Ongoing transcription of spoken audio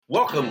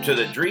Welcome to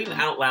the Dream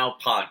Out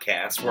Loud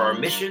podcast, where our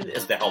mission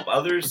is to help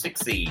others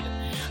succeed.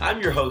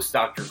 I'm your host,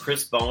 Dr.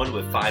 Chris Bowen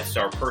with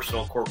 5-Star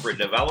Personal Corporate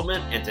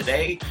Development, and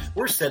today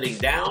we're sitting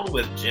down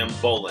with Jim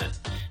Bolin.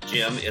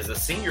 Jim is a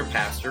senior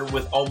pastor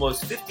with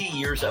almost 50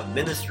 years of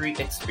ministry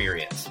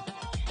experience.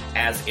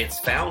 As its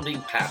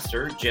founding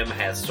pastor, Jim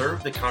has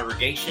served the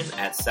congregation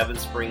at Seven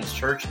Springs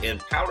Church in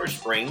Powder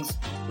Springs,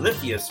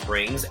 Lithia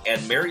Springs,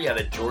 and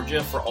Marietta,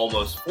 Georgia for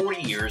almost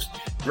 40 years,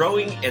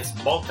 growing its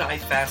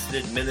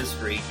multifaceted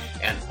ministry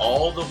and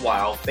all the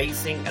while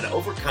facing and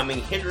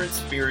overcoming hindrance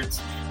spirits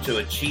to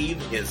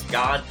achieve his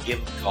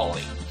God-given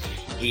calling.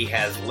 He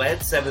has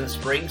led Seven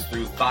Springs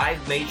through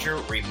 5 major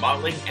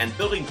remodeling and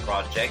building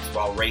projects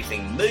while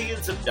raising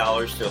millions of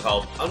dollars to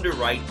help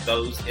underwrite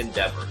those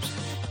endeavors.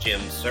 Jim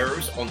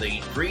serves on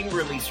the Dream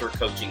Releaser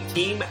coaching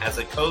team as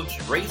a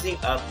coach, raising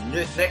up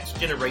next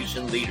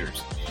generation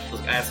leaders.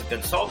 As a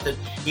consultant,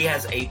 he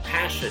has a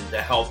passion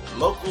to help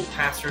local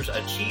pastors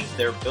achieve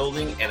their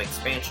building and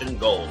expansion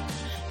goals.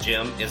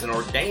 Jim is an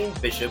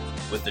ordained bishop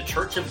with the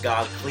Church of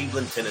God,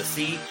 Cleveland,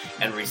 Tennessee,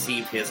 and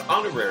received his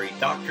honorary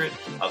doctorate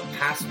of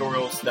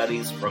pastoral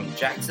studies from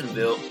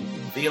Jacksonville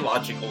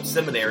Theological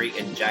Seminary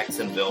in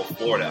Jacksonville,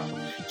 Florida.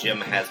 Jim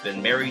has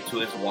been married to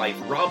his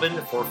wife, Robin,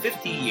 for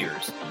 50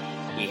 years.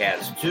 He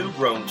has 2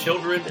 grown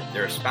children,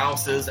 their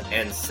spouses,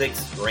 and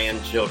 6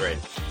 grandchildren.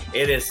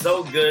 It is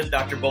so good,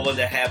 Dr. Bolin,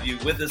 to have you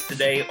with us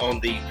today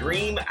on the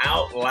Dream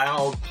Out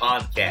Loud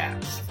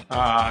podcast.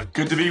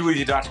 Good to be with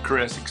you, Dr.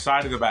 Chris.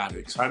 Excited about it.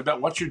 Excited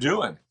about what you're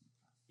doing.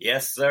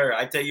 Yes, sir.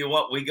 I tell you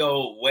what, we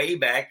go way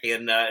back,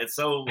 and it's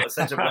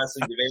such a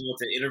blessing to be able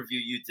to interview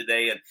you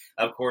today, and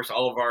of course,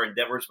 all of our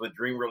endeavors with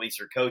Dream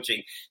Releaser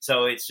Coaching.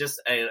 So it's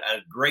just a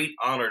great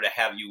honor to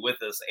have you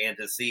with us and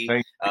to see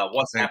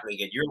what's happening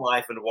in your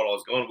life and what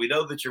all's going on. We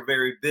know that you're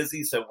very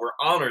busy, so we're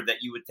honored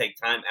that you would take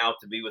time out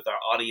to be with our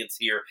audience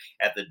here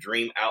at the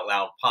Dream Out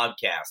Loud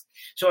podcast.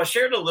 So I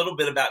shared a little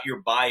bit about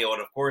your bio,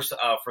 and of course,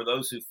 for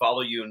those who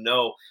follow you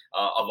know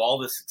of all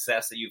the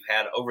success that you've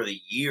had over the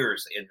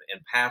years in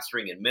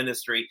pastoring and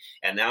ministry,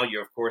 and now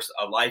you're, of course,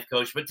 a life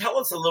coach. But tell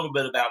us a little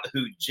bit about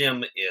who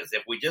Jim is.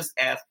 If we just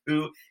ask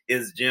who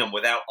is Jim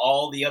without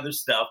all the other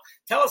stuff,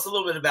 tell us a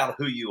little bit about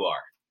who you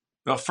are.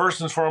 Well,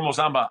 first and foremost,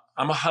 I'm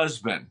a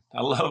husband.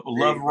 I love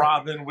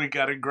Robin. We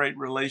got a great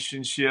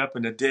relationship,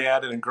 and a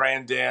dad and a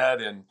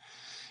granddad,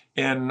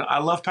 and I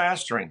love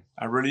pastoring.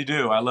 I really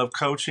do. I love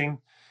coaching,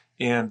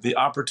 and the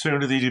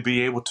opportunity to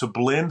be able to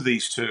blend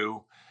these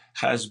two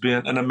has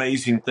been an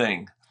amazing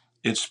thing.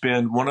 It's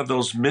been one of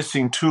those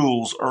missing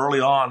tools early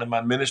on in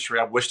my ministry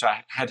I wished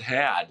I had,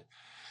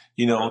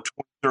 20,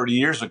 30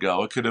 years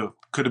ago. It could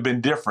have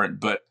been different,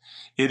 but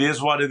it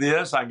is what it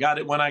is. I got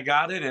it when I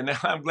got it, and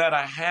I'm glad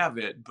I have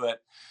it.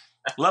 But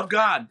love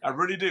God. I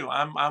really do.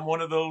 I'm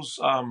one of those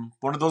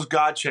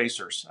God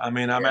chasers. I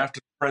mean, I'm after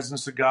the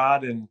presence of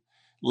God and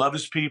love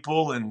his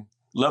people and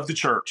love the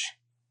church.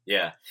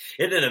 Yeah.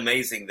 Isn't it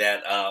amazing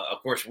that,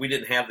 of course, we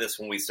didn't have this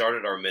when we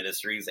started our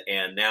ministries,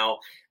 and now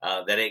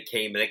that it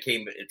came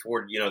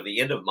toward, the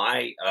end of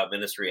my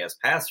ministry as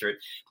pastor,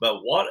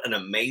 but what an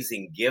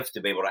amazing gift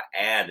to be able to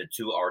add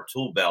to our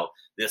tool belt,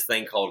 this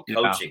thing called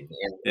coaching.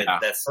 And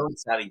that's so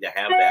exciting to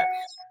have that.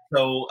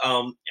 So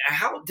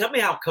tell me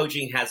how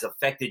coaching has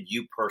affected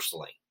you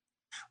personally.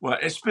 Well,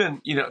 it's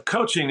been,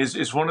 coaching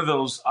is one of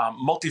those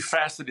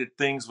multifaceted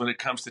things when it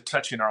comes to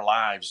touching our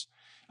lives.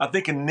 I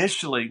think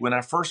initially when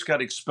I first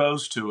got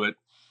exposed to it,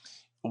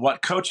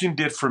 what coaching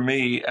did for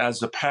me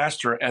as a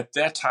pastor at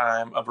that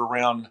time of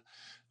around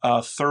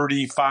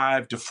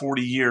 35 to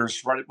 40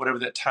 years, right, whatever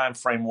that time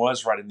frame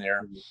was right in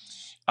there,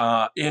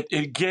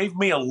 it gave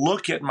me a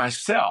look at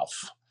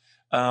myself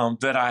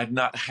that I had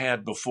not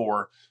had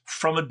before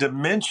from a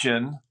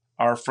dimension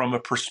or from a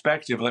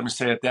perspective, let me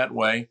say it that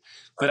way,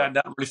 that I'd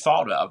not really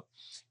thought of.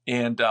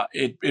 And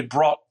it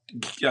brought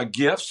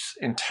gifts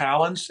and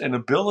talents and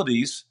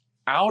abilities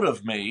out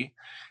of me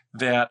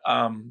that,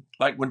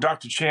 like when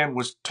Dr. Chan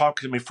was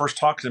first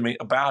talking to me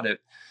about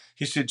it,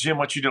 he said, Jim,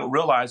 what you don't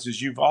realize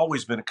is you've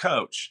always been a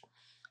coach.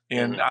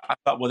 And I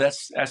thought, well,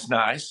 that's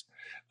nice.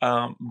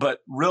 But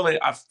really,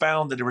 I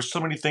found that there were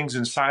so many things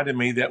inside of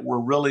me that were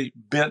really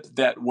bent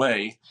that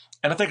way.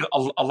 And I think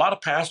a lot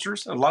of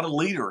pastors, a lot of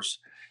leaders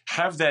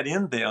have that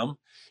in them.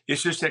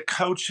 It's just that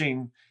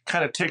coaching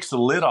kind of takes the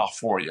lid off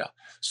for you.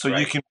 So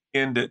you can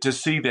begin to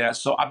see that.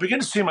 So I began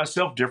to see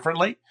myself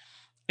differently.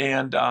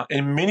 And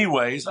in many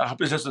ways, I hope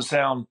this doesn't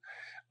sound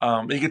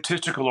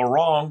egotistical or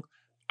wrong,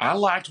 I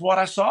liked what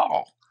I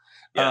saw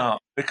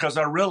because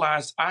I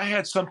realized I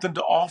had something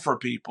to offer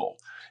people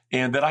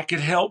and that I could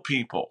help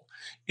people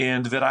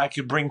and that I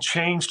could bring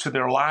change to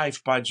their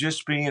life by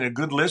just being a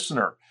good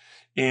listener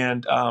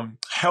and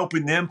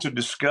helping them to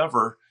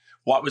discover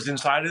what was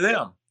inside of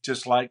them,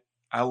 just like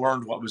I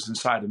learned what was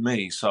inside of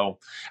me. So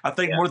I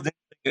think more than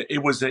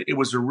it was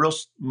a real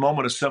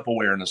moment of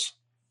self-awareness.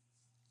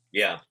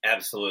 Yeah,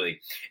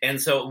 absolutely.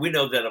 And so we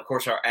know that, of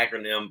course, our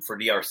acronym for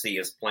DRC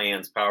is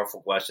plans,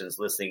 powerful questions,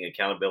 listening,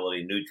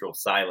 accountability, neutral,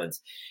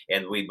 silence.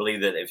 And we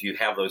believe that if you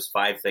have those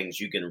five things,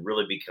 you can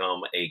really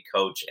become a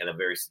coach and a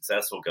very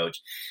successful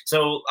coach.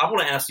 So I want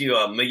to ask you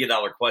 $1 million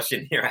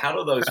question here. Out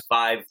of those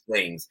five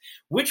things,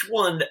 which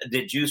one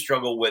did you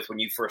struggle with when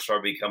you first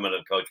started becoming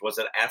a coach? Was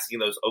it asking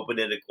those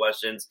open-ended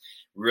questions,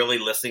 really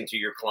listening to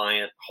your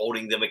client,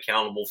 holding them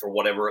accountable for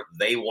whatever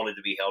they wanted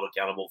to be held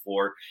accountable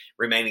for,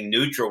 remaining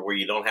neutral where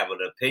you don't have an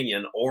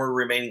opinion, or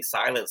remaining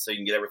silent so you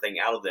can get everything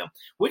out of them?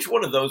 Which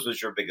one of those was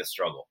your biggest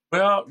struggle?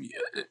 Well,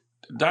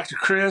 Dr.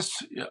 Chris,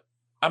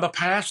 I'm a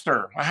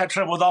pastor. I had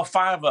trouble with all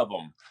five of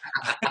them.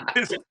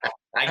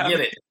 I get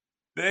it.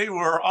 They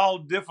were all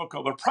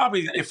difficult, but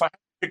probably if I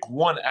pick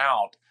one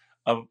out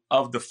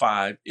of the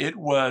five, it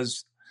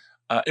was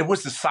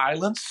the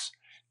silence.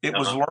 It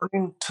was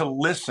learning to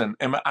listen,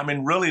 and I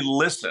mean really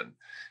listen,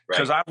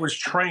 because I was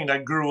trained. I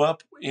grew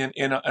up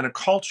in a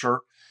culture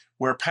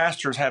where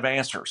pastors have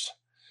answers.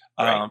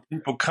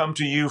 People come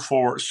to you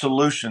for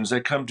solutions. They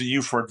come to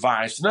you for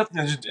advice. And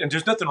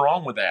there's nothing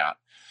wrong with that.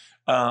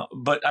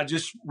 But I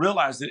just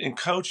realized that in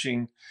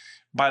coaching,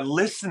 by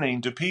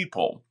listening to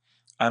people,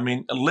 I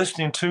mean,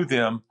 listening to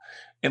them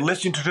and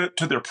listening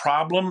to their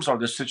problems or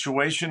their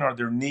situation or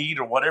their need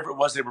or whatever it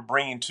was they were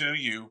bringing to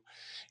you,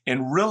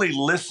 and really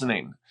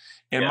listening.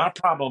 And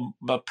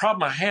the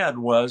problem I had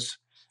was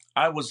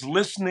I was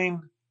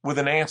listening with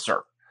an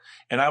answer,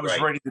 and I was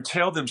ready to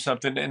tell them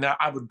something, and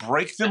I would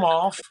break them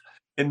off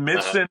in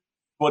mid-sentence.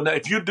 Well, now,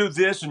 if you do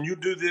this and you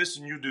do this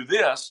and you do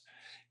this,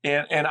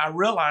 and I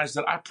realized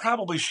that I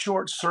probably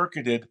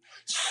short-circuited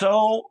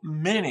so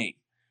many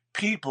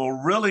people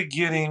really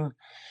getting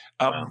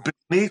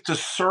beneath the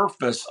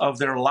surface of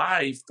their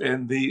life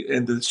and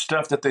the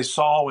stuff that they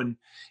saw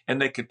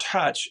and they could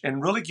touch,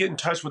 and really get in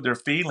touch with their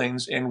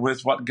feelings and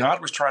with what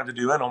God was trying to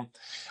do in them.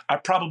 I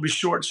probably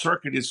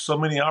short-circuited so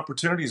many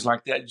opportunities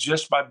like that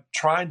just by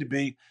trying to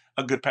be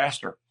a good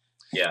pastor.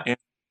 Yeah. And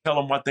tell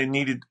them what they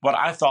needed, what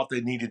I thought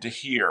they needed to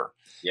hear.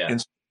 Yeah.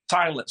 And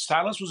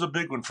silence was a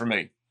big one for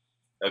me.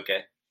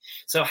 Okay.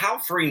 So how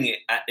freeing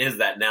is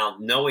that now,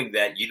 knowing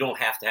that you don't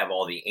have to have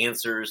all the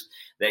answers,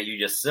 that you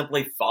just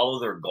simply follow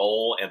their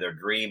goal and their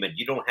dream, and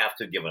you don't have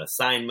to give them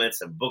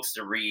assignments and books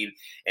to read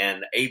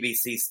and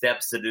ABC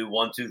steps to do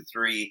 1, 2,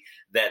 3,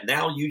 that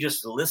now you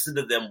just listen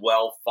to them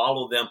well,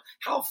 follow them.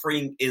 How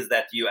freeing is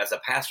that to you as a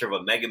pastor of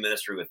a mega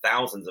ministry with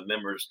thousands of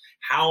members?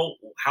 How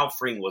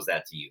freeing was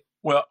that to you?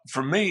 Well,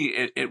 for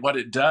me, what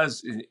it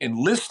does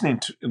in listening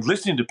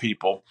to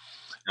people,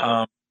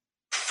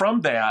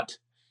 from that,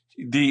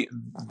 the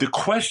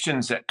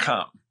questions that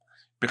come,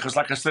 because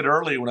like I said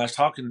earlier when I was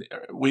talking,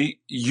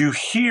 you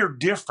hear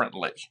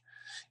differently,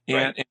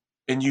 and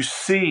you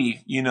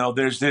see,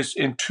 there's this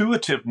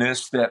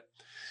intuitiveness that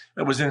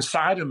was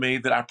inside of me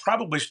that I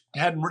probably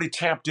hadn't really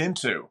tapped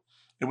into.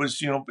 It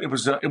was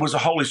a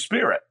Holy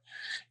Spirit,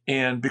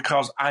 and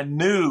because I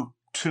knew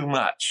too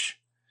much.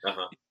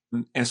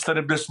 Instead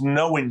of just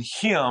knowing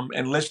him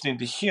and listening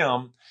to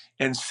him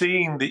and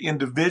seeing the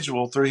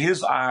individual through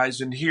his eyes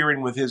and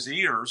hearing with his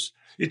ears,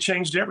 it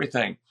changed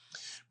everything.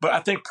 But I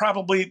think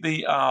probably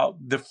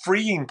the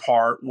freeing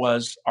part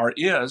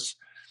is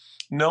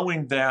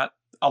knowing that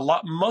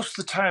most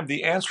of the time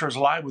the answers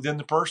lie within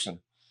the person.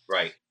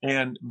 Right.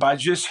 And by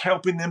just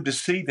helping them to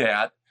see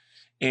that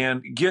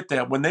and get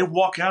that, when they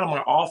walk out of my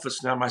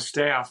office now, my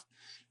staff,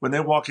 when they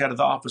walk out of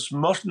the office,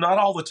 not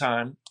all the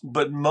time,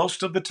 but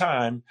most of the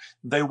time,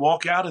 they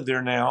walk out of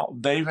there now,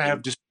 they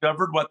have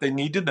discovered what they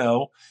need to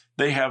know.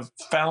 They have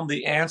found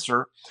the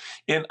answer.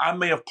 And I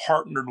may have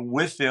partnered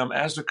with them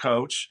as a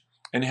coach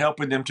and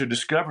helping them to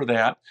discover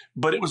that,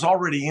 but it was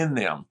already in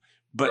them.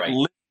 But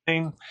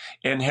listening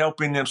and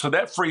helping them, so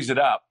that frees it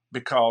up,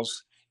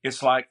 because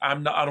it's like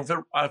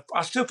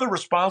I still feel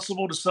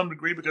responsible to some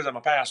degree because I'm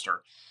a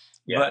pastor.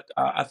 Yeah. But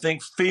I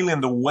think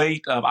feeling the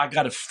weight of I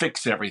got to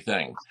fix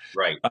everything,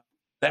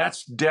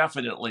 that's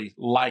definitely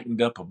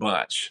lightened up a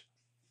bunch.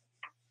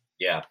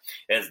 Yeah,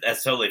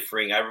 that's totally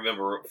freeing. I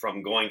remember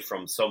from going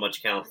from so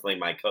much counseling,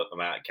 my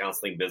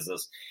counseling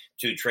business,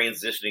 to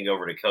transitioning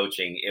over to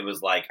coaching. It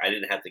was like I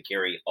didn't have to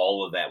carry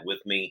all of that with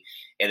me,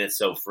 and it's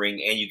so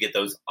freeing. And you get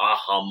those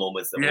aha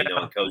moments that we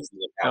know in coaching,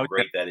 how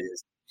great that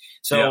is.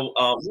 So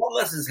what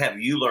lessons have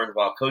you learned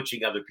while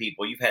coaching other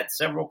people? You've had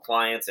several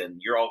clients,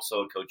 and you're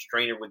also a coach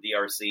trainer with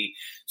DRC.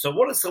 So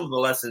what are some of the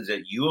lessons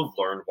that you have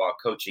learned while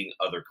coaching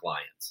other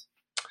clients?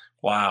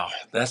 Wow,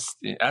 that's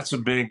a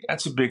big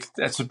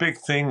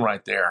thing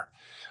right there.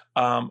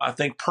 I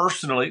think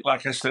personally,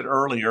 like I said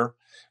earlier,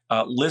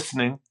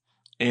 listening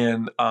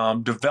and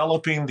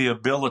developing the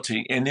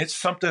ability, and it's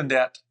something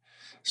that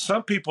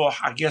some people,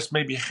 I guess,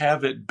 maybe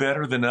have it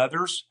better than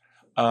others.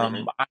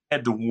 I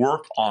had to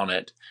work on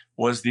it,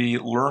 was the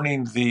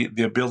learning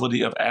the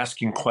ability of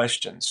asking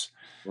questions.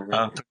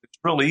 It's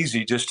real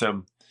easy just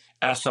to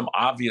ask some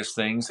obvious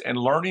things, and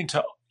learning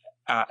to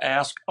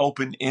ask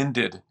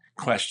open-ended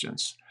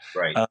questions.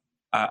 Right.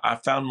 I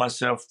found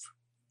myself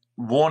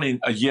wanting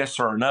a yes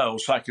or a no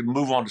so I could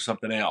move on to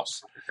something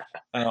else.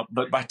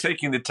 But by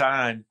taking the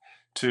time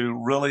to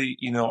really,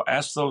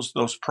 ask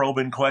those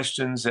probing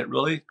questions that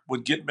really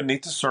would get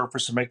beneath the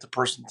surface and make the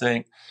person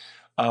think.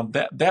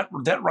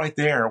 That right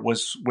there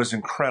was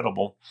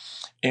incredible,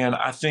 and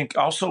I think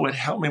also it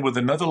helped me with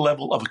another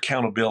level of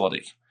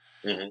accountability.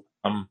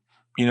 Mm-hmm.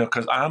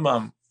 Because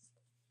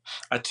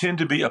I tend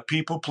to be a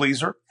people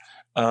pleaser.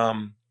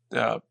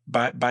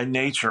 By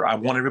nature, I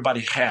want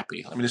everybody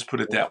happy. Let me just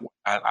put it that way.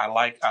 I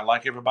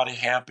like everybody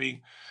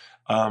happy.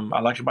 I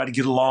like everybody to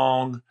get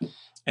along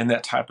and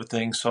that type of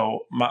thing.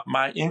 So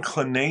my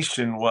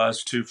inclination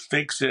was to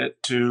fix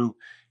it, to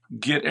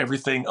get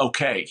everything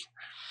okay,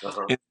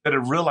 instead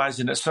of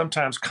realizing that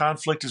sometimes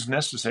conflict is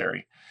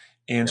necessary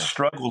and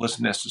struggle is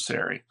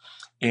necessary,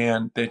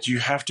 and that you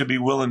have to be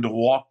willing to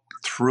walk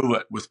through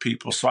it with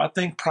people. So I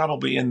think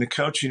probably in the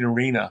coaching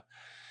arena,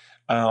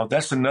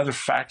 that's another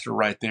factor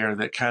right there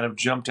that kind of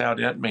jumped out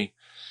at me.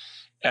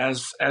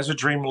 As a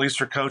dream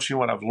releaser coaching,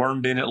 what I've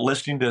learned in it,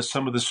 listening to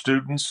some of the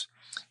students,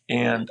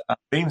 and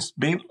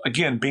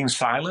being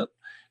silent,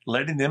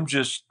 letting them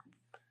just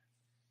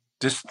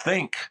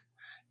think.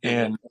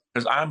 And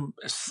because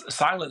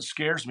silence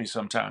scares me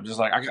sometimes. It's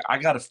like I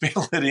got to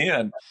feel it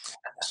in.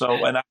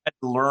 So, and I had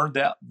to learn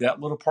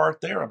that little part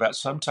there about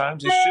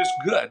sometimes it's just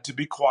good to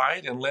be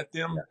quiet and let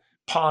them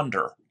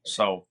ponder.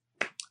 So,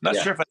 not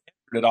sure if I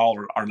answered it all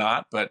or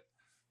not, but.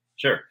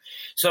 Sure.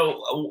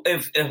 So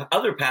if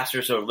other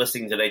pastors are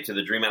listening today to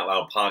the Dream Out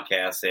Loud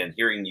podcast and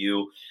hearing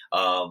you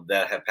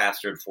that have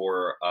pastored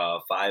for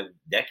 5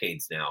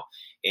 decades now,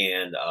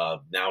 and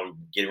now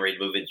getting ready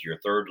to move into your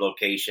third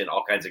location,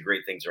 all kinds of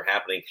great things are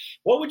happening.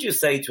 What would you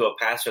say to a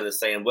pastor that's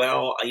saying,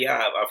 well, yeah,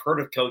 I've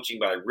heard of coaching,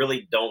 but I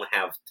really don't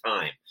have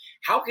time?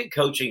 How can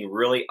coaching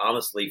really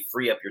honestly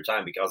free up your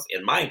time? Because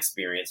in my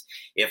experience,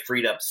 it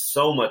freed up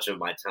so much of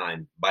my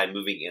time by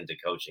moving into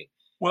coaching.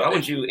 Well, how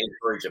would you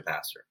encourage a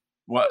pastor?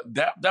 Well,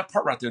 that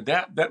part right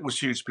there, that was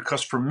huge,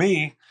 because for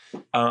me,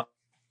 I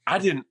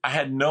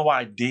had no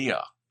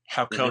idea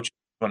how coaching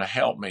was going to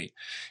help me.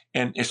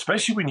 And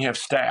especially when you have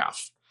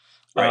staff,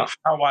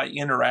 how I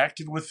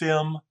interacted with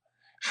them,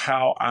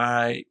 how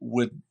I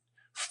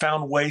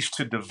found ways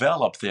to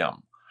develop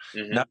them,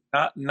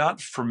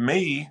 not for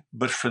me,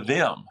 but for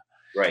them.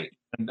 Right.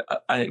 And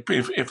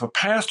if a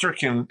pastor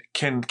can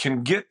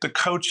get the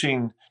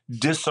coaching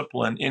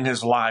discipline in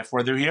his life,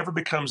 whether he ever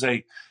becomes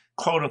a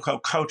quote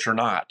unquote coach or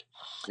not,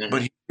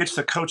 but he gets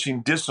the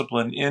coaching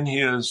discipline in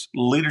his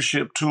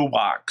leadership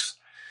toolbox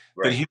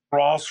that he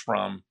draws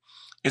from,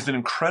 is an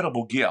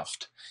incredible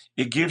gift.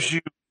 It gives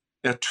you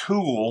a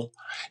tool.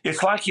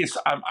 It's like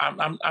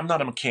I'm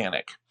not a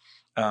mechanic,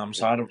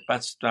 so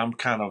I'm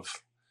kind of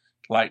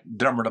like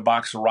dumber than a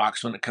box of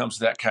rocks when it comes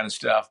to that kind of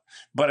stuff.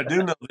 But I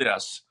do know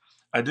this.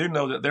 I do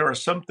know that there are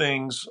some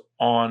things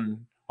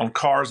on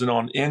cars and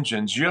on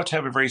engines you have to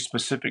have a very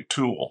specific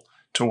tool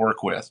to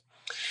work with.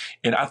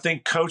 And I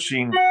think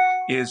coaching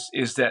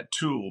is that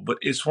tool, but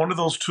it's one of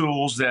those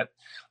tools that,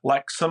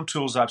 like some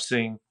tools I've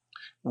seen,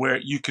 where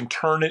you can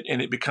turn it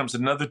and it becomes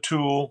another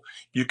tool.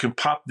 You can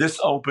pop this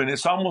open.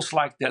 It's almost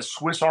like that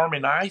Swiss Army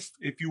knife,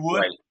 if you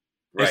would.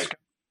 Right. It's got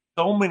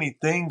so many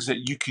things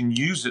that you can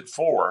use it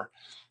for.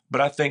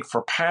 But I think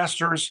for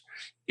pastors,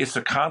 it's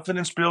a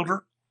confidence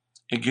builder.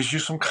 It gives you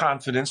some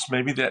confidence,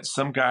 maybe that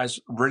some guys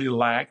really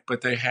lack,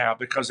 but they have,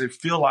 because they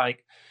feel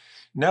like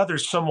now they're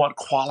somewhat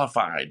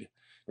qualified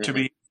to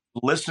be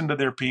listen to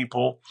their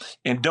people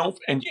and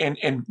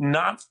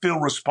not feel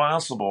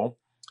responsible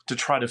to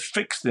try to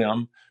fix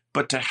them,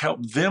 but to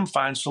help them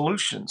find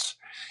solutions.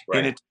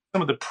 And it takes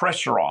some of the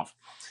pressure off,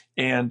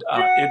 and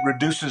it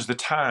reduces the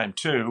time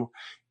too,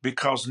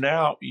 because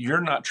now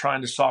you're not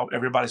trying to solve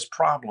everybody's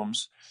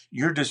problems.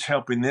 You're just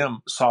helping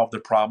them solve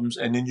their problems,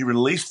 and then you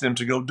release them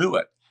to go do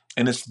it.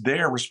 And it's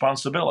their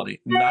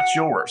responsibility, not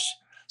yours.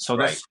 So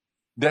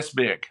that's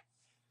big.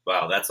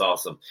 Wow, that's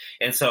awesome.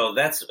 And so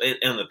that's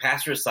on the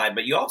pastor's side,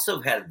 but you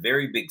also had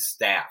very big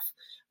staff,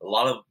 a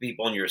lot of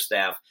people on your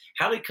staff.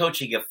 How did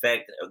coaching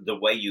affect the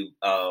way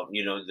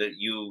that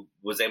you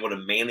was able to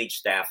manage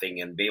staffing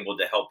and be able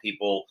to help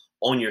people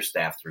on your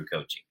staff through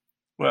coaching?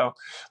 Well,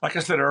 like I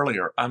said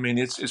earlier, I mean,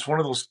 it's one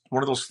of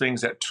those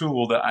things, that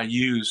tool that I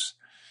use,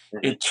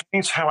 it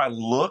changed how I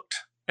looked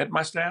at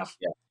my staff.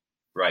 Yeah.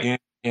 Right.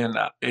 And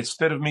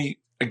instead of me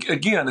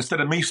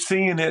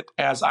seeing it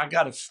as I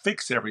got to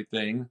fix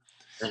everything,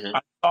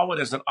 I saw it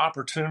as an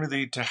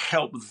opportunity to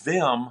help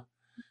them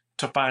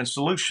to find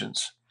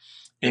solutions.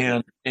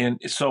 And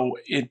so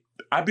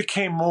I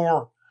became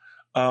more,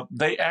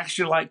 they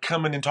actually like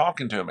coming and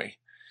talking to me.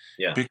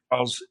 Yeah.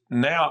 Because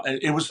now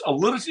it was a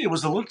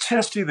little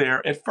testy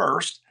there at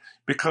first,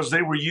 because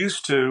they were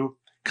used to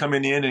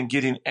coming in and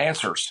getting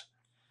answers.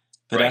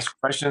 They'd ask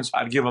questions,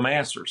 I'd give them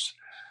answers.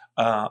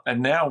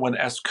 And now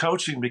as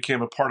coaching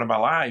became a part of my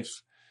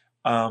life,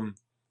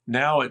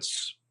 now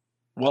it's,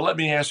 well, let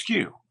me ask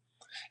you.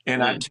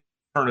 And I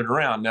turn it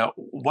around. Now,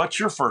 what's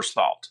your first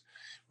thought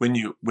when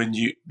you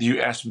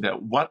ask me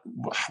that? What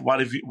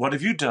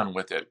have you done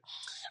with it?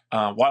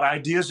 What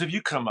ideas have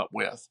you come up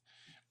with?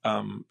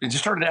 And just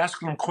started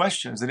asking them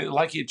questions, and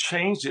it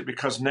changed it,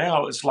 because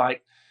now it's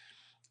like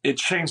it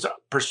changed the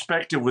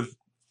perspective with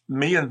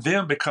me and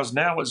them, because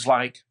now it's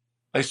like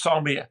they saw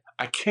me.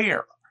 I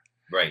care.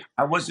 Right.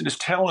 I wasn't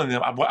just telling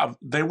them.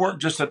 They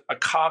weren't just a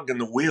cog in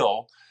the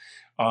wheel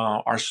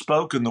or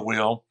spoke in the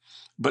wheel,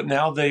 but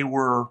now they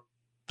were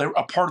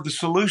a part of the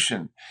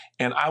solution.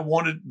 And I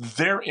wanted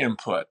their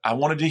input. I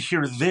wanted to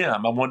hear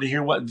them. I wanted to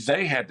hear what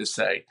they had to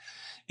say.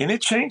 And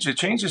it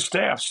changes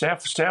staff.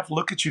 Staff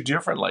look at you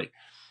differently,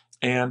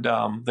 and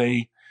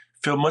they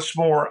feel much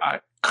more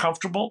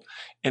comfortable.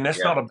 And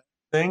that's not a bad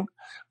thing.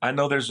 I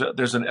know there's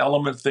an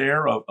element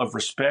there of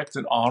respect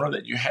and honor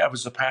that you have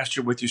as a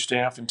pastor with your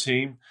staff and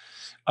team.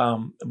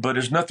 But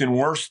there's nothing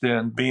worse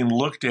than being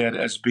looked at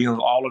as being an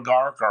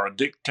oligarch or a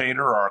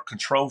dictator or a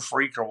control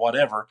freak or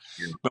whatever.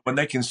 Yeah. But when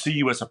they can see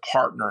you as a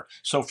partner.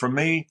 So for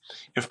me,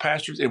 if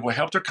pastors, it will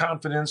help their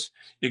confidence.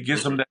 It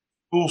gives them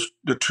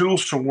the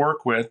tools to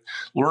work with,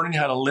 learning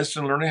how to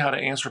listen, learning how to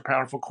answer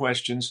powerful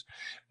questions.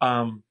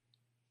 And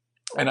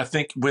I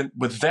think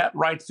with that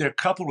right there,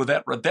 coupled with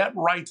that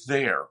right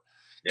there,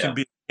 can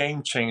be a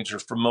game changer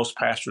for most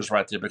pastors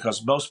right there,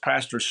 because most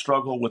pastors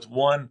struggle with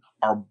one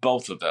or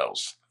both of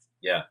those.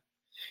 Yeah.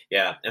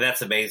 Yeah. And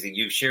that's amazing.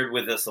 You've shared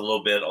with us a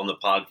little bit on the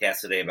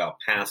podcast today about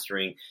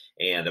pastoring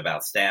and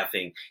about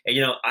staffing. And,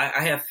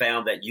 I have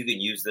found that you can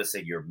use this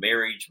in your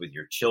marriage with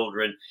your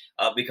children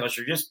because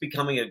you're just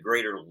becoming a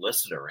greater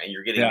listener and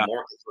you're getting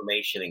more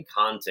information and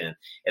content.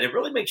 And it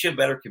really makes you a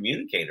better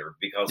communicator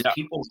because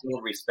people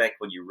will respect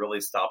when you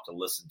really stop to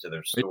listen to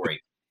their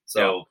story.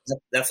 So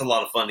that's a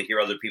lot of fun to hear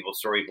other people's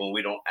stories when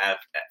we don't have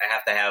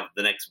to have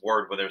the next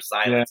word when there's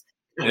silence.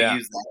 We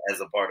use that as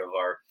a part of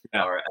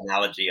our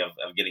analogy of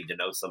getting to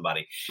know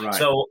somebody. Right.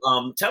 So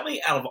tell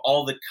me, out of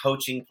all the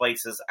coaching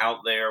places out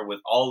there with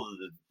all of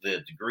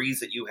the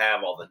degrees that you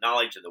have, all the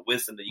knowledge and the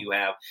wisdom that you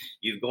have,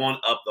 you've gone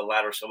up the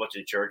ladder so much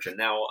in church and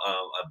now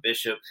a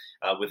bishop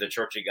with the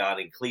Church of God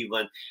in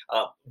Cleveland.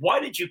 Why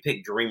did you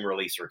pick Dream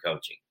Releaser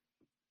Coaching?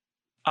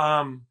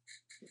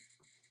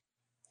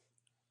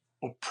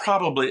 Well,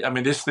 probably,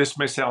 this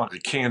may sound like a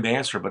canned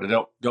answer, but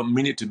I don't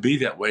mean it to be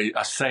that way.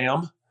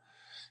 Sam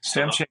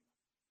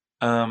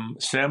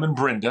and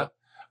Brenda,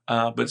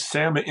 but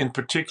Sam in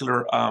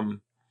particular, I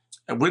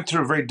went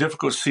through a very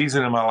difficult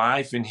season in my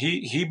life, and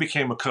he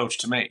became a coach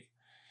to me.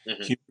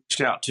 Mm-hmm. He reached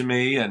out to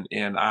me, and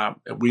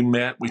we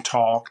met, we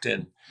talked,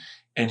 and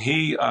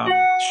he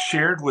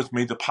shared with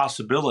me the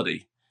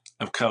possibility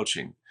of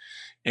coaching.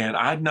 And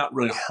I'd not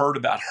really heard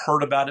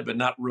about it, but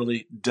not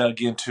really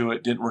dug into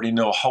it, didn't really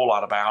know a whole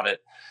lot about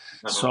it.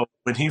 Uh-huh. So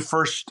when he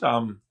first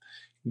put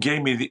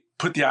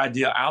the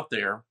idea out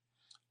there,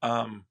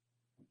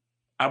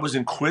 I was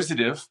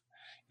inquisitive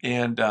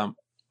and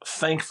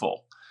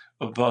thankful.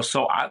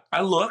 So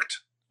I looked.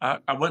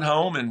 I went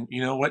home, and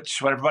what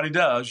everybody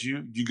does,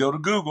 you go to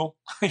Google.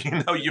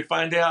 You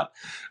find out,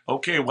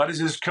 okay, what is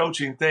this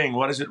coaching thing?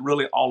 What is it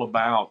really all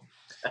about?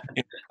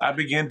 And I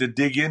began to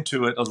dig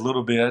into it a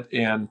little bit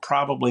and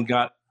probably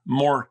got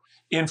more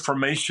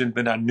information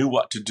than I knew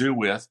what to do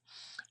with.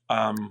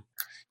 And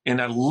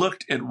I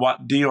looked at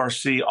what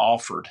DRC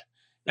offered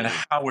and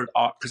how it,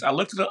 because I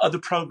looked at the other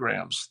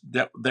programs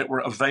that were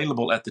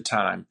available at the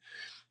time.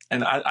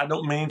 And I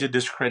don't mean to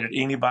discredit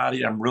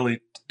anybody. I really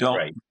don't.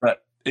 Right.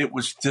 But it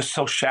was just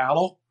so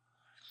shallow.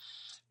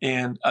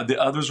 And the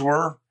others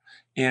were.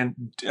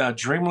 And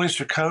Dream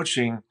Releaser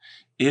Coaching,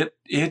 it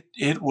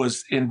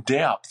was in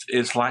depth.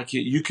 It's like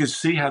you could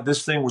see how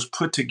this thing was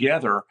put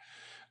together,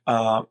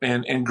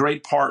 and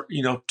great part,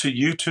 to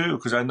you too,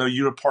 because I know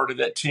you're a part of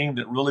that team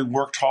that really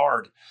worked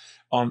hard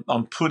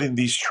on putting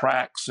these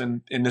tracks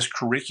and this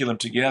curriculum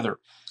together.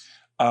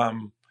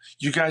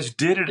 You guys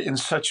did it in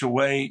such a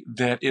way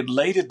that it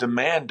laid a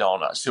demand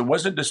on us. It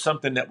wasn't just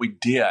something that we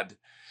did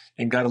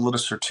and got a little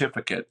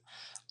certificate.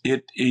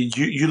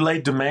 You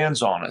laid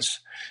demands on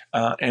us,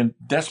 and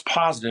that's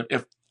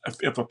positive.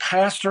 If a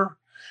pastor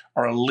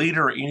or a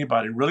leader or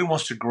anybody really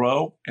wants to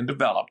grow and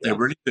develop, they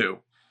really do,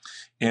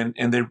 and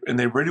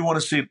they really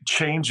want to see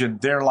change in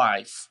their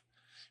life,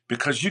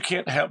 because you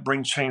can't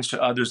bring change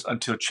to others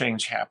until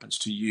change happens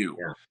to you.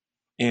 Yeah.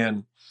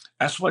 And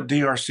that's what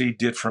DRC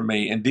did for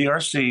me. And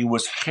DRC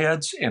was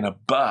heads and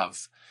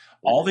above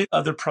all the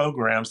other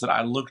programs that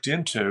I looked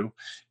into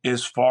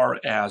as far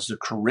as the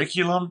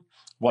curriculum,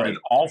 what it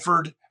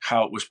offered,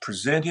 how it was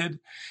presented,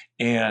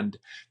 and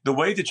the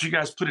way that you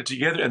guys put it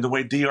together and the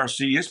way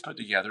DRC is put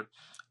together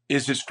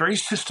is it's very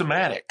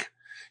systematic.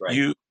 Right.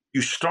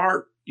 You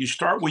start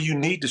where you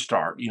need to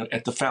start,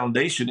 at the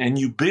foundation, and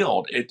you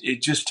build.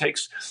 It just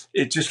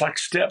like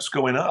steps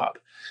going up.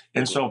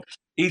 And so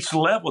each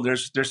level,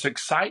 there's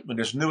excitement,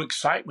 there's new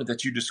excitement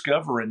that you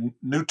discover, and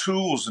new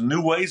tools and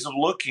new ways of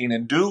looking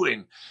and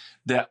doing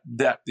that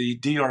the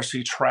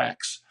DRC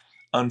tracks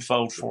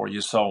unfold for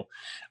you. So,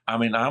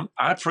 I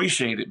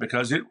appreciate it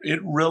because it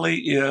really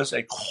is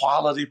a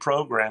quality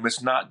program.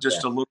 It's not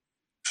just a little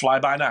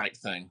fly-by-night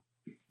thing.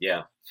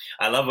 Yeah.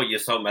 I love what you're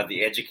talking about.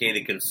 The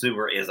educated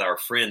consumer is our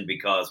friend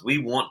because we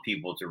want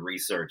people to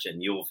research,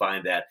 and you'll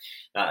find that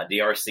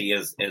DRC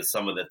is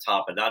some of the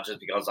top, and not just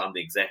because I'm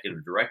the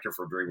executive director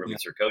for Dream Yeah.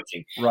 Releaser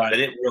Coaching, Right. but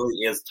it really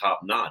is top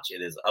notch.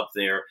 It is up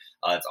there.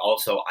 It's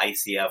also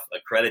ICF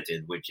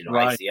accredited, which,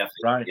 Right. ICF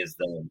Right. is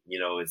the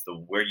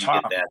where you get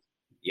Top. that.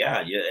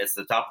 Yeah, it's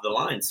the top of the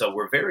line. So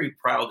we're very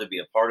proud to be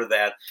a part of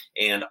that,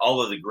 and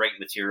all of the great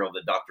material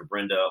that Dr.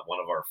 Brenda,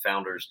 one of our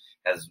founders,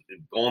 has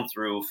gone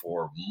through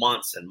for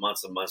months and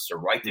months and months to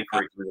write the Yeah.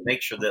 curriculum to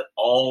make sure that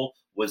all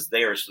was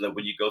there, so that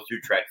when you go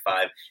through track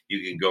 5,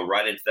 you can go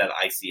right into that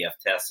ICF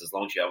test as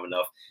long as you have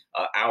enough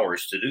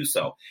hours to do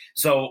so.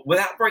 So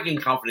without breaking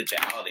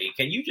confidentiality,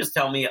 can you just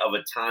tell me of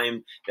a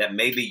time that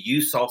maybe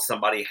you saw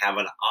somebody have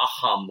an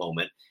aha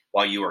moment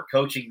while you were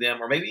coaching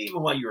them, or maybe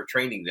even while you were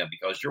training them,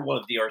 because you're one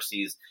of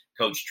DRC's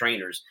coach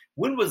trainers?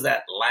 When was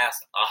that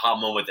last aha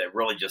moment that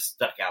really just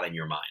stuck out in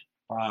your mind?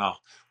 Wow.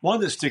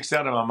 One that sticks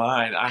out in my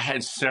mind, I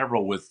had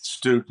several with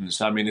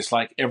students. I mean, it's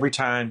like every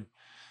time,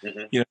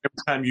 Mm-hmm.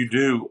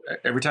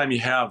 every time you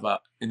have an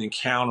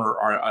encounter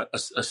or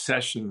a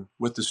session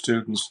with the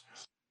students,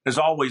 there's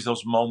always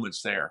those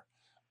moments there.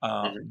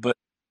 Mm-hmm. But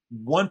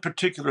one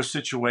particular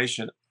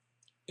situation,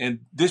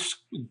 and the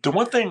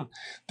one thing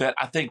that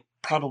I think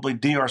probably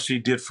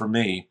DRC did for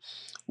me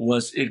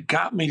was it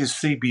got me to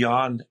see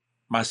beyond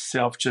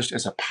myself just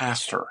as a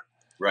pastor.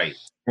 Right.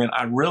 And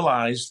I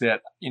realized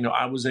that,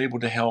 I was able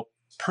to help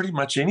pretty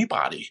much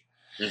anybody.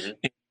 Mm-hmm.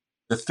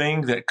 The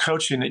thing that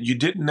coaching, that you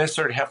didn't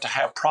necessarily have to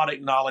have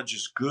product knowledge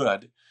is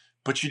good,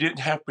 but you don't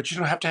have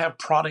to have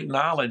product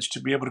knowledge to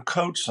be able to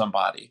coach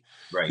somebody.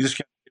 Right. You just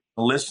got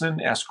to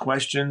listen, ask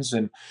questions,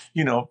 and,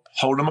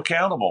 hold them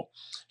accountable,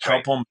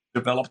 help them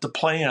develop the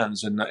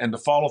plans and the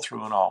follow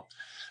through and all.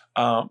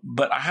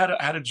 But I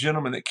had a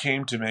gentleman that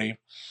came to me,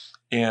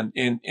 and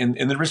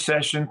in the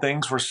recession,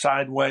 things were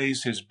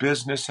sideways. His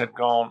business had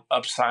gone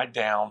upside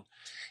down.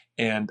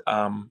 And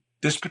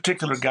this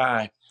particular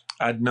guy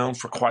I'd known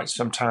for quite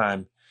some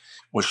time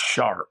was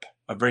sharp,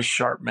 a very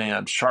sharp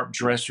man, sharp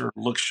dresser,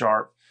 looked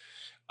sharp.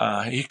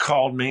 He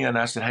called me and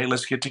I said, hey,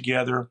 let's get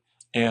together,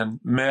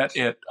 and met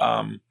at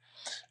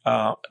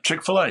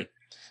Chick-fil-A.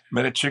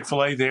 Met at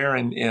Chick-fil-A there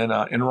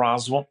in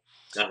Roswell.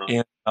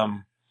 Uh-huh.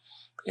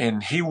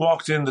 And he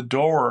walked in the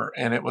door,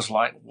 and it was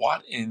like,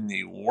 what in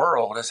the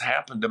world has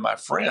happened to my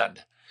friend?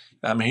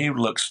 I mean, he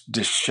looks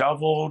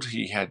disheveled.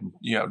 He had,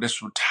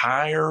 just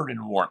tired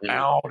and worn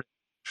out.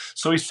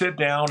 So he sat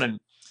down,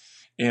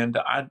 and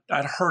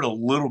I'd heard a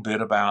little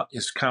bit about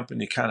his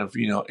company kind of,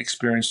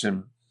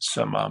 experiencing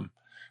some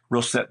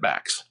real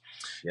setbacks.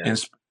 Yeah.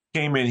 And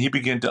came in, he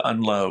began to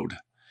unload.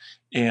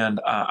 And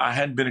I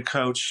hadn't been a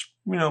coach,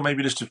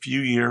 maybe just a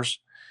few years.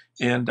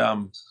 And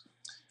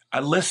I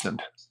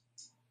listened.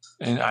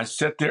 And I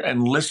sat there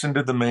and listened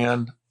to the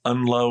man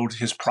unload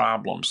his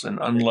problems and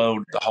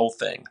unload the whole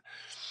thing.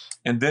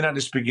 And then I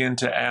just began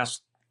to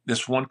ask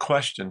this one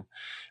question.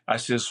 I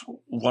says,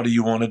 what do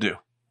you want to do?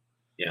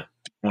 Yeah.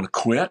 Do you want to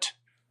quit?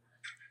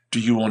 Do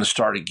you want to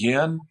start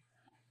again?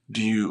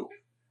 Do you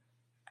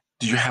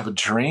have a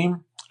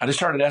dream? I just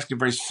started asking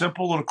very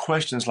simple little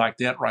questions like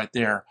that right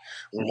there.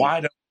 Mm-hmm.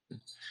 Wide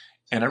open.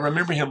 And I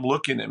remember him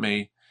looking at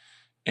me,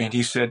 and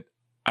he said,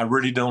 I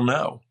really don't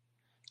know.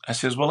 I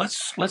says, well,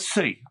 let's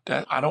see.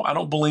 I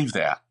don't believe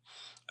that.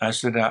 I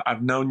said,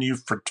 I've known you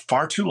for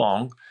far too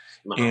long,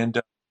 and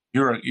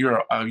you're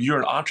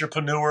an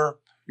entrepreneur,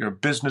 you're a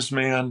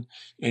businessman,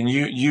 and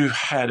you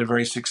had a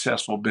very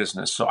successful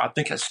business. So I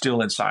think it's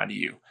still inside of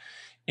you.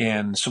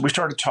 And so we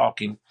started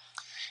talking,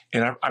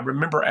 and I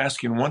remember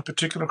asking one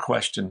particular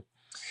question,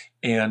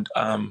 and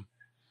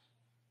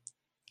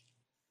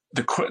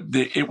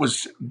it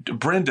was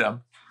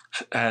Brenda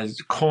has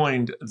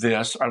coined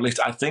this, or at least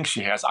I think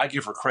she has. I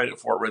give her credit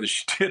for it, whether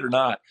she did or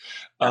not.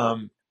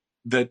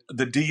 The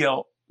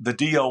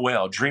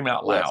DOL, Dream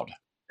Out Loud.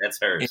 That's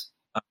hers.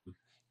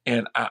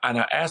 And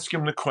I asked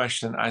him the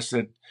question. I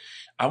said,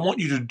 I want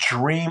you to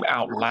dream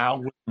out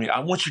loud with me. I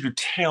want you to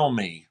tell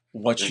me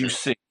what you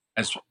see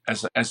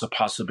as a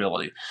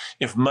possibility.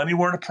 If money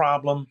weren't a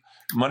problem,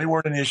 money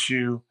weren't an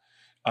issue,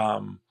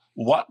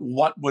 what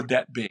would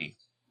that be?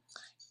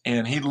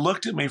 And he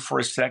looked at me for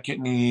a second,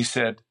 and he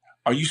said,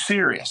 are you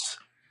serious?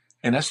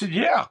 And I said,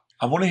 yeah,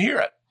 I want to hear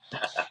it.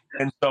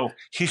 And so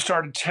he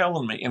started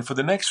telling me, and for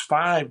the next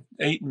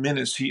 5-8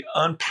 minutes, he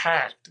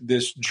unpacked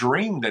this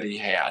dream that he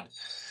had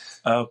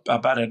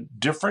about a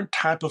different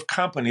type of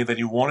company that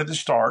he wanted to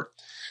start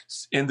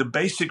in the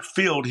basic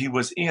field he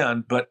was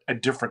in, but a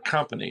different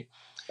company.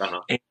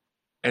 Uh-huh. And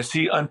as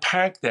he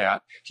unpacked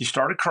that, he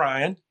started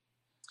crying,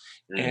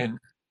 and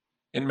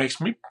it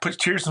makes me put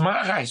tears in my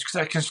eyes because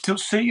I can still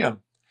see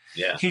him.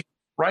 Yeah. He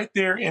right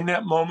there in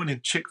that moment in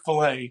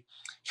Chick-fil-A,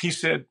 he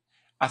said,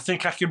 I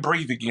think I can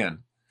breathe again.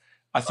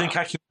 I think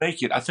I can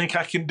make it. I think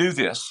I can do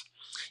this.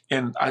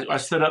 And I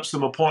set up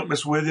some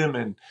appointments with him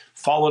and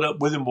followed up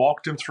with him,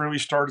 walked him through. He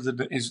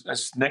started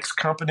his next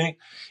company,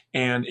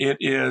 and it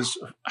is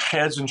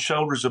heads and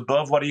shoulders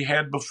above what he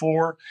had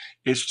before.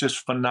 It's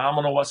just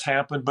phenomenal what's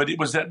happened. But it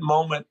was that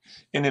moment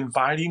in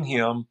inviting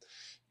him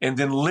and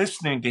then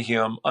listening to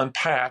him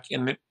unpack.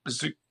 And it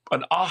was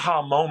an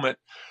aha moment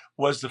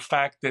was the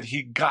fact that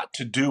he got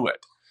to do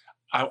it.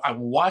 I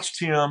watched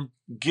him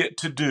get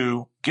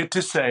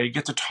to say,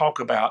 get to talk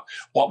about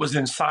what was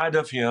inside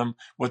of him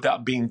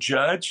without being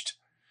judged,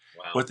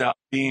 Wow. without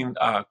being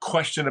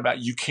questioned about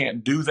you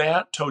can't do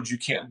that, told you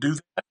can't do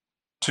that,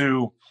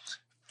 to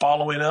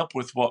following up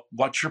with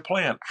what's your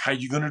plan? How are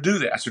you going to do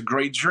that? That's a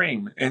great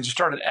dream. And you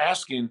started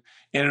asking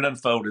and it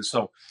unfolded.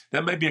 So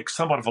that may be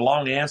somewhat of a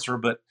long answer,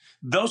 but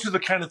those are the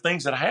kind of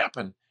things that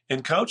happen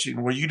in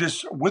coaching where you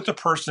just with the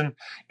person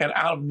and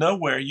out of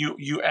nowhere,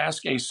 you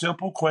ask a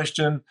simple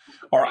question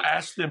or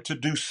ask them to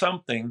do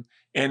something.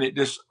 And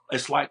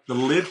it's like the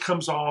lid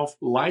comes off,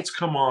 lights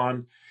come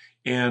on,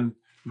 and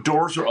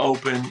doors are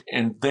open,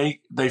 and they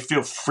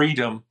feel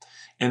freedom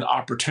and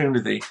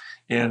opportunity.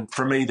 And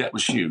for me, that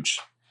was huge.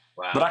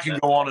 Wow, but I can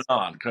go on and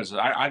on because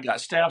I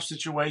got staff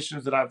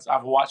situations that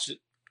I've watched it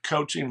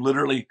coaching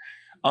literally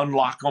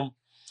unlock them,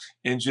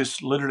 and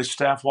just literally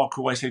staff walk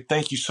away, say,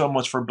 thank you so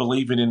much for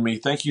believing in me.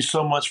 Thank you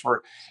so much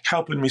for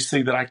helping me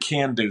see that I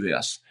can do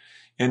this.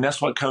 And that's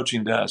what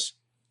coaching does.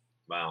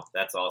 Wow,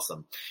 that's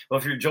awesome. Well,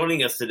 if you're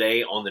joining us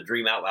today on the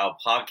Dream Out Loud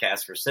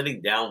podcast, we're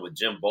sitting down with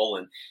Jim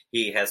Bolin.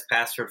 He has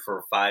pastored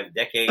for 5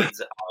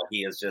 decades.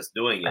 He is just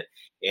doing it.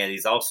 And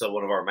he's also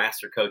one of our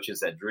master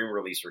coaches at Dream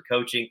Releaser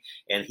Coaching,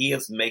 and he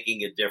is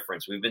making a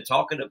difference. We've been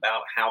talking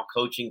about how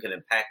coaching can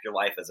impact your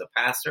life as a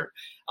pastor.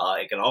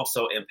 It can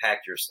also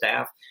impact your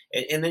staff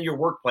and then your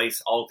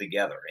workplace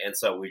altogether. And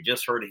so we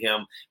just heard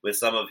him with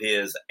some of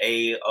his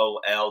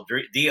DOL,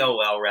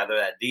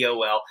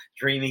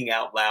 Dreaming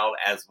Out Loud,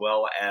 as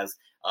well as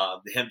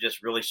him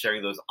just really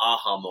sharing those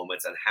aha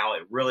moments and how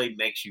it really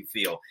makes you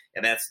feel.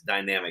 And that's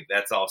dynamic.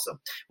 That's awesome.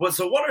 Well,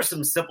 so what are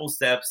some simple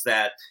steps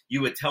that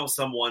you would tell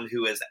someone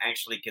who is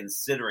actually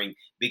considering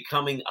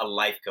becoming a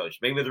life coach?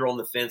 Maybe they're on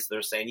the fence.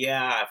 They're saying,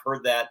 yeah, I've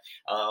heard that.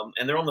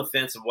 And they're on the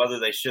fence of whether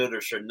they should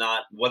or should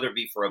not, whether it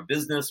be for a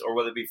business or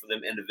whether it be for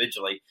them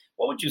individually.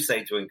 What would you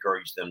say to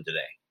encourage them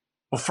today?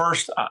 Well,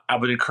 first, I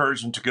would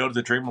encourage them to go to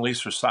the Dream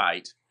Releaser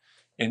site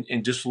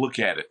and just look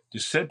at it.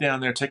 Just sit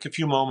down there, take a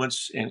few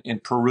moments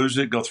and peruse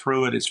it, go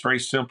through it. It's very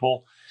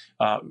simple.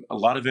 A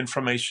lot of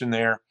information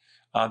there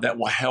that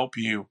will help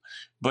you.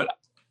 But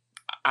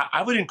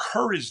I would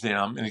encourage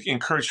them and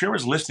encourage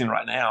whoever's listening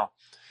right now,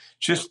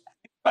 just think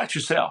about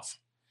yourself.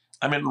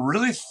 I mean,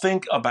 really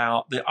think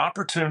about the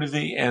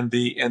opportunity and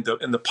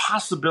the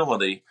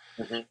possibility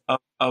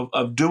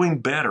of doing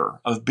better,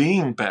 of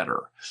being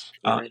better.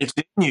 It's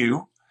in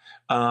you.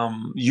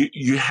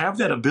 You have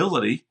that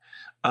ability.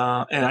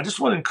 And I just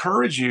want to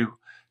encourage you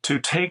to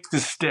take the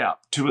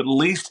step to at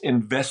least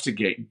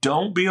investigate.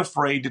 Don't be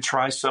afraid to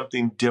try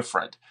something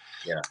different.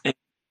 Yeah.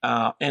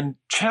 And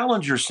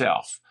challenge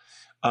yourself.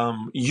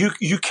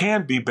 You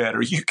can be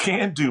better. You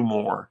can do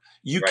more.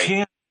 You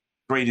can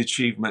great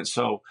achievement.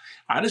 So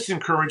I just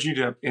encourage you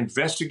to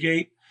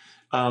investigate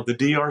the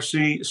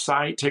DRC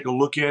site, take a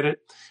look at it.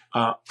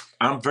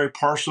 I'm very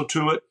partial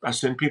to it. I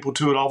send people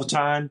to it all the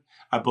time.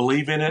 I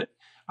believe in it.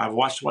 I've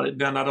watched what it's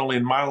done not only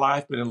in my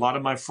life, but in a lot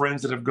of my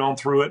friends that have gone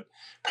through it,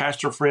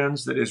 pastor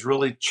friends, that has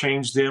really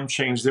changed them,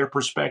 changed their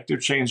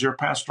perspective, changed their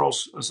pastoral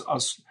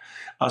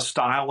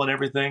style and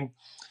everything.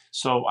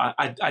 So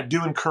I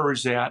do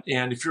encourage that.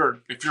 And if you're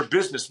a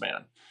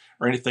businessman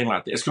or anything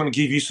like that, it's going to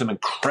give you some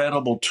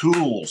incredible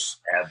tools.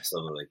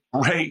 Absolutely.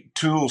 Great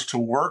tools to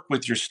work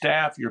with your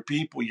staff, your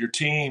people, your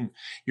team,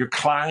 your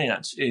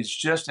clients. It's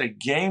just a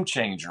game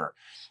changer.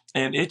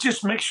 And it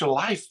just makes your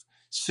life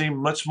seem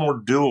much more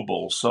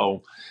doable.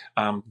 So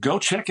go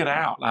check it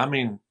out. I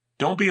mean,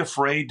 don't be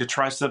afraid to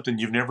try something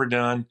you've never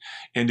done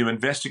and to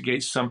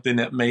investigate something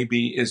that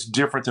maybe is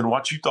different than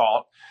what you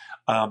thought,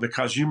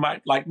 because you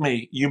might, like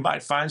me, you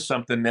might find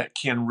something that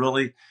can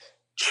really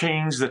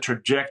change the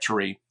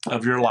trajectory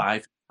of your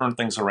life, turn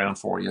things around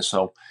for you.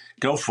 So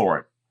go for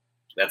it.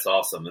 That's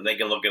awesome. And they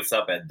can look us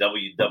up at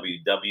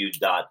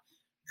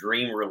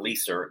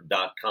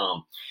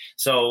www.dreamreleaser.com.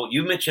 So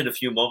you mentioned a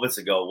few moments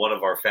ago, one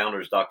of our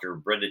founders, Dr.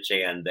 Brenda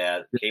Chan,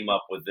 that came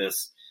up with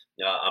this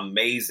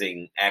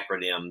amazing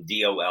acronym,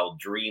 DOL,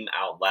 Dream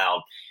Out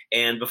Loud.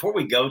 And before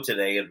we go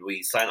today and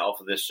we sign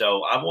off of this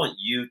show, I want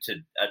you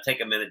to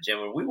take a minute, Jim,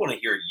 and we want to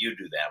hear you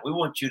do that. We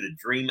want you to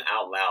dream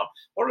out loud.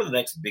 What are the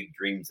next big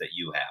dreams that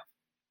you have?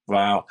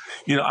 Wow.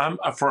 I'm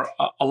for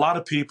a lot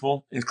of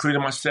people,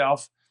 including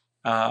myself,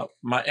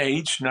 my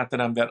age, not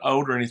that I'm that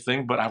old or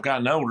anything, but I've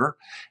gotten older,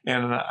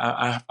 and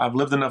I've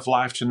lived enough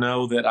life to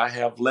know that I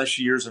have less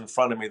years in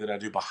front of me than I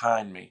do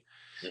behind me.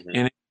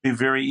 And it can be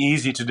very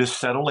easy to just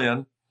settle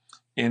in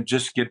and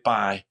just get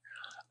by.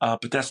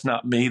 But that's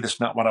not me. That's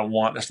not what I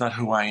want. That's not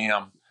who I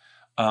am.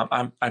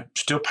 I'm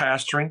still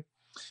pastoring,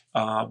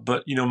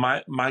 but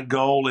my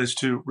goal is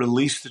to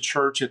release the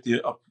church at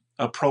the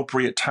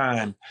appropriate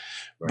time,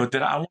 but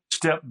that I want to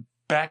step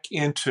back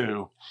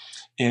into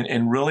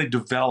and really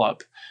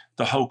develop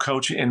the whole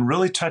coaching and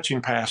really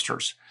touching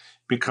pastors,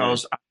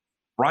 because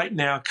right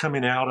now,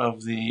 coming out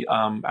of the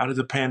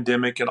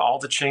pandemic and all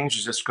the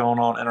changes that's going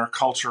on in our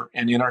culture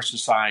and in our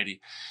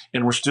society,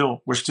 and we're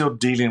still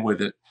dealing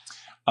with it.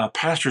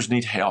 pastors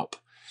need help.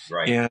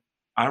 Right. And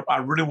I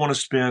really want to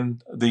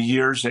spend the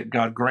years that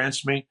God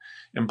grants me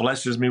and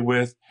blesses me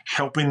with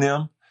helping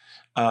them,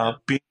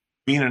 being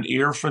an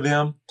ear for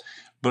them,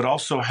 but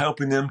also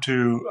helping them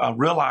to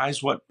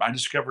realize what I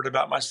discovered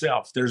about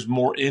myself. There's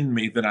more in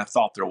me than I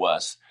thought there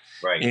was.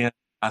 Right. And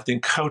I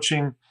think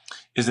coaching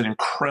is an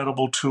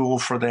incredible tool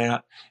for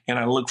that. And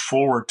I look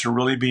forward to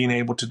really being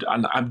able to,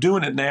 I'm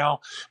doing it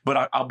now,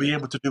 but I'll be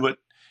able to do it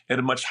at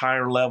a much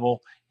higher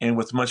level and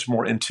with much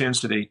more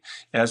intensity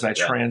as I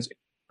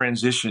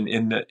transition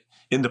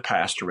in the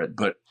pastorate.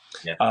 But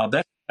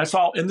that's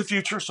all in the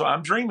future. So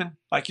I'm dreaming,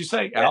 like you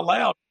say, out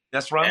loud.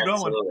 That's where I'm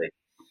going.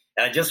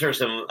 And I just heard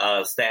some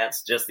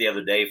stats just the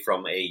other day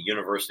from a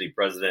university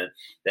president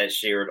that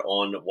shared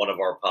on one of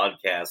our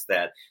podcasts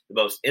that the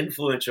most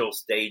influential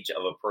stage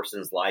of a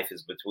person's life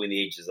is between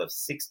the ages of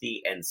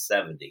 60 and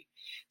 70.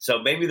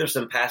 So maybe there's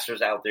some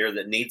pastors out there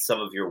that need some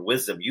of your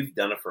wisdom. You've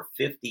done it for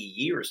 50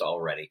 years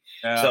already.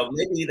 So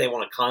maybe they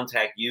want to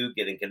contact you,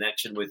 get in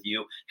connection with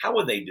you. How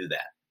would they do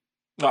that?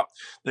 Well,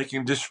 they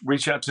can just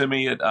reach out to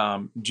me at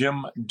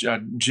Jim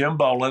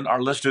Bolin,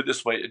 or let's do it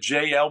this way,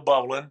 JL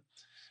Bolin,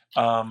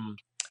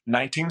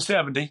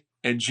 1970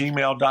 at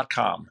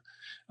gmail.com.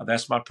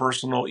 That's my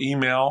personal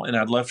email, and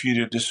I'd love for you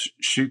to just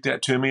shoot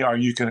that to me, or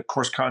you can, of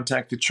course,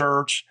 contact the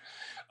church.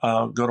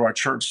 Go to our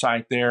church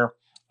site there,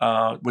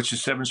 which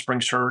is Seven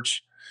Springs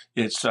Church.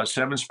 It's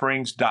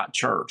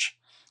sevensprings.church.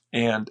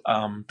 And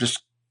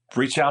just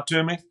reach out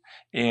to me,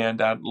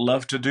 and I'd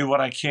love to do what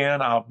I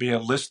can. I'll be a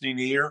listening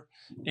ear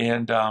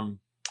and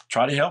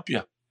try to help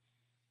you.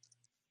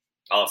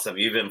 Awesome.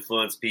 You've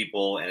influenced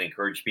people and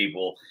encouraged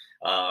people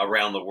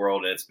around the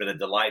world. It's been a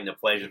delight and a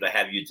pleasure to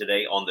have you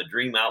today on the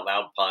Dream Out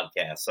Loud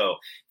podcast. So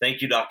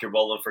thank you, Dr.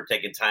 Bolin, for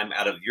taking time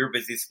out of your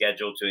busy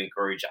schedule to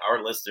encourage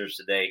our listeners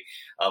today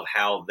of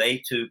how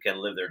they too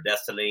can live their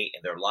destiny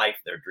and their life,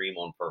 their dream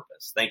on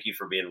purpose. Thank you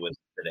for being with us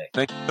today.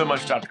 Thank you so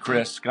much, Dr.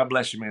 Chris. God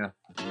bless you, man.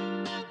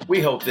 We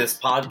hope this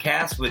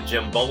podcast with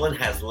Jim Bolin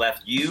has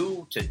left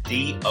you to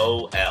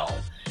DOL.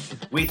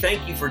 We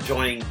thank you for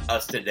joining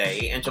us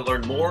today, and to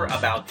learn more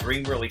about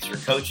Dream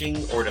Releaser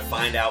coaching or to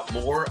find out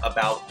more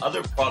about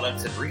other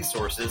products and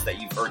resources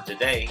that you've heard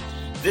today,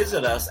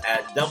 visit us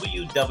at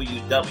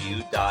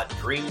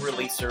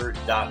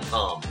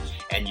www.dreamreleaser.com,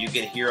 and you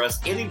can hear us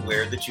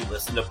anywhere that you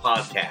listen to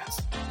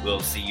podcasts. We'll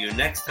see you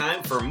next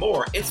time for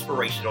more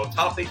inspirational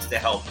topics to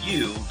help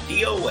you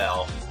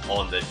DOL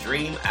on the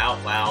Dream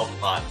Out Loud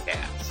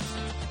podcast.